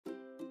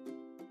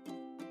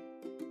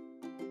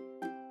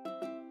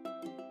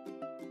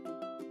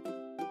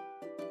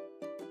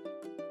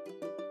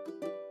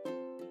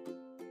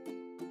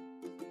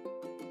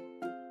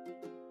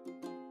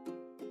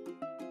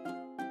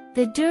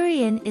The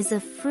durian is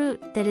a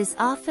fruit that is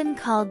often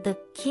called the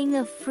king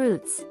of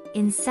fruits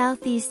in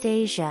Southeast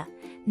Asia,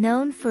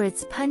 known for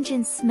its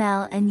pungent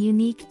smell and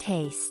unique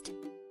taste.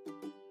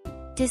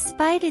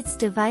 Despite its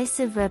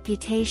divisive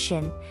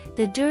reputation,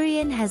 the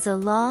durian has a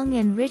long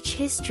and rich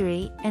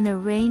history and a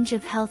range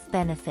of health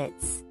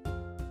benefits.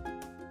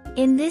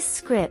 In this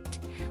script,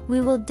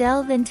 we will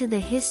delve into the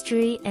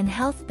history and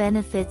health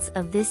benefits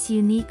of this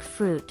unique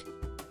fruit.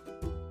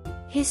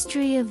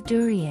 History of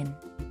durian.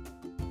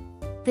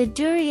 The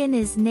durian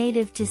is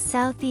native to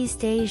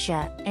Southeast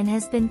Asia and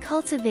has been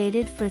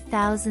cultivated for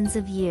thousands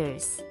of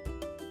years.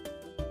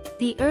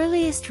 The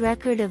earliest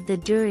record of the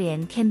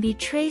durian can be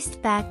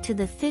traced back to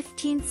the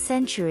 15th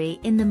century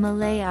in the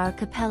Malay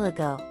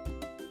archipelago.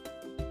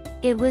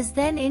 It was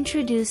then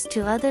introduced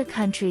to other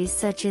countries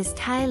such as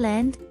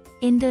Thailand,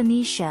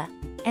 Indonesia,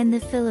 and the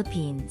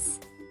Philippines.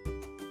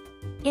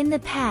 In the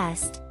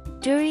past,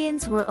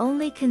 durians were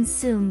only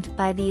consumed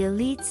by the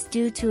elites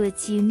due to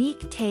its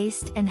unique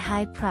taste and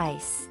high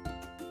price.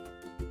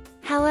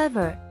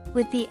 However,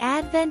 with the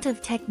advent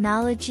of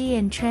technology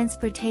and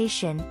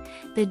transportation,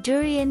 the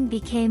durian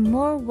became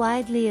more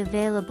widely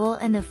available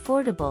and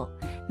affordable,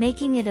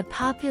 making it a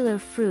popular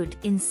fruit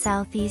in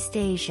Southeast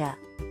Asia.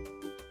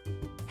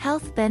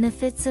 Health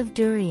benefits of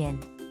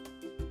durian.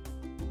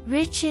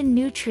 Rich in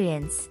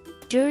nutrients,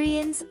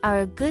 durians are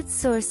a good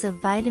source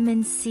of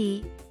vitamin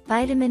C,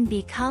 vitamin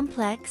B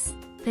complex,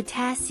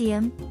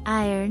 potassium,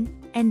 iron,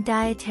 and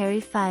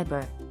dietary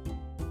fiber.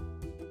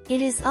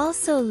 It is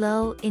also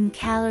low in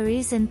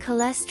calories and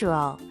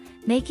cholesterol,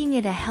 making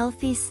it a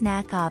healthy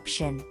snack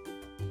option.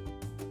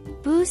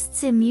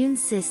 Boosts immune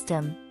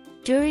system.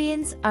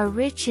 Durians are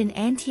rich in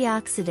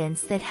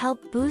antioxidants that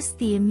help boost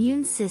the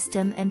immune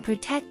system and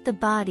protect the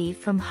body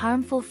from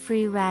harmful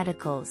free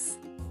radicals.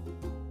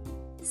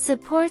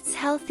 Supports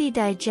healthy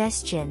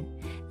digestion.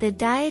 The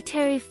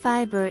dietary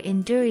fiber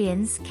in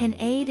durians can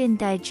aid in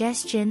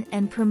digestion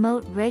and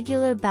promote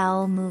regular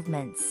bowel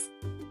movements.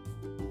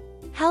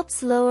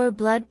 Helps lower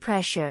blood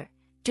pressure.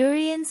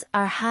 Durians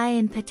are high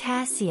in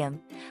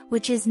potassium,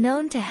 which is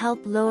known to help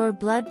lower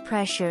blood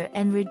pressure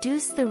and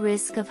reduce the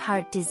risk of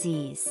heart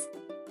disease.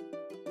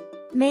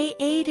 May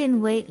aid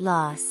in weight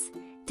loss.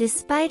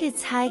 Despite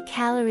its high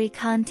calorie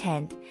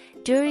content,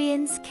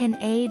 durians can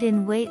aid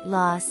in weight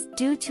loss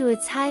due to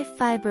its high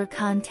fiber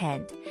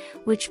content,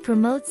 which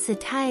promotes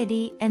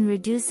satiety and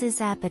reduces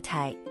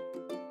appetite.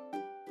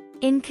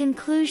 In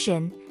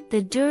conclusion,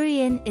 the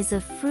durian is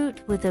a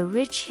fruit with a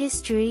rich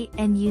history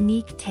and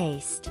unique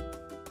taste.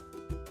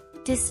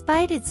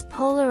 Despite its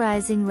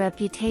polarizing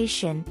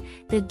reputation,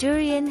 the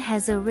durian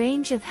has a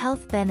range of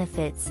health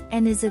benefits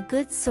and is a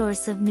good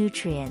source of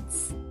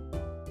nutrients.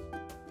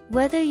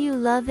 Whether you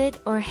love it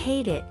or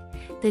hate it,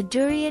 the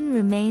durian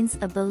remains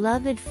a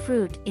beloved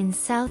fruit in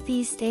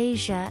Southeast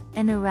Asia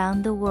and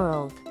around the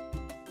world.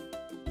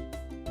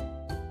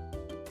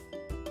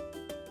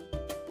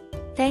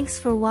 Thanks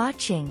for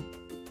watching.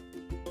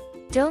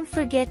 Don't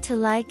forget to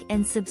like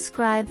and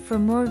subscribe for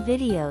more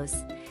videos,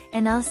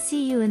 and I'll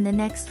see you in the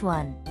next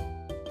one.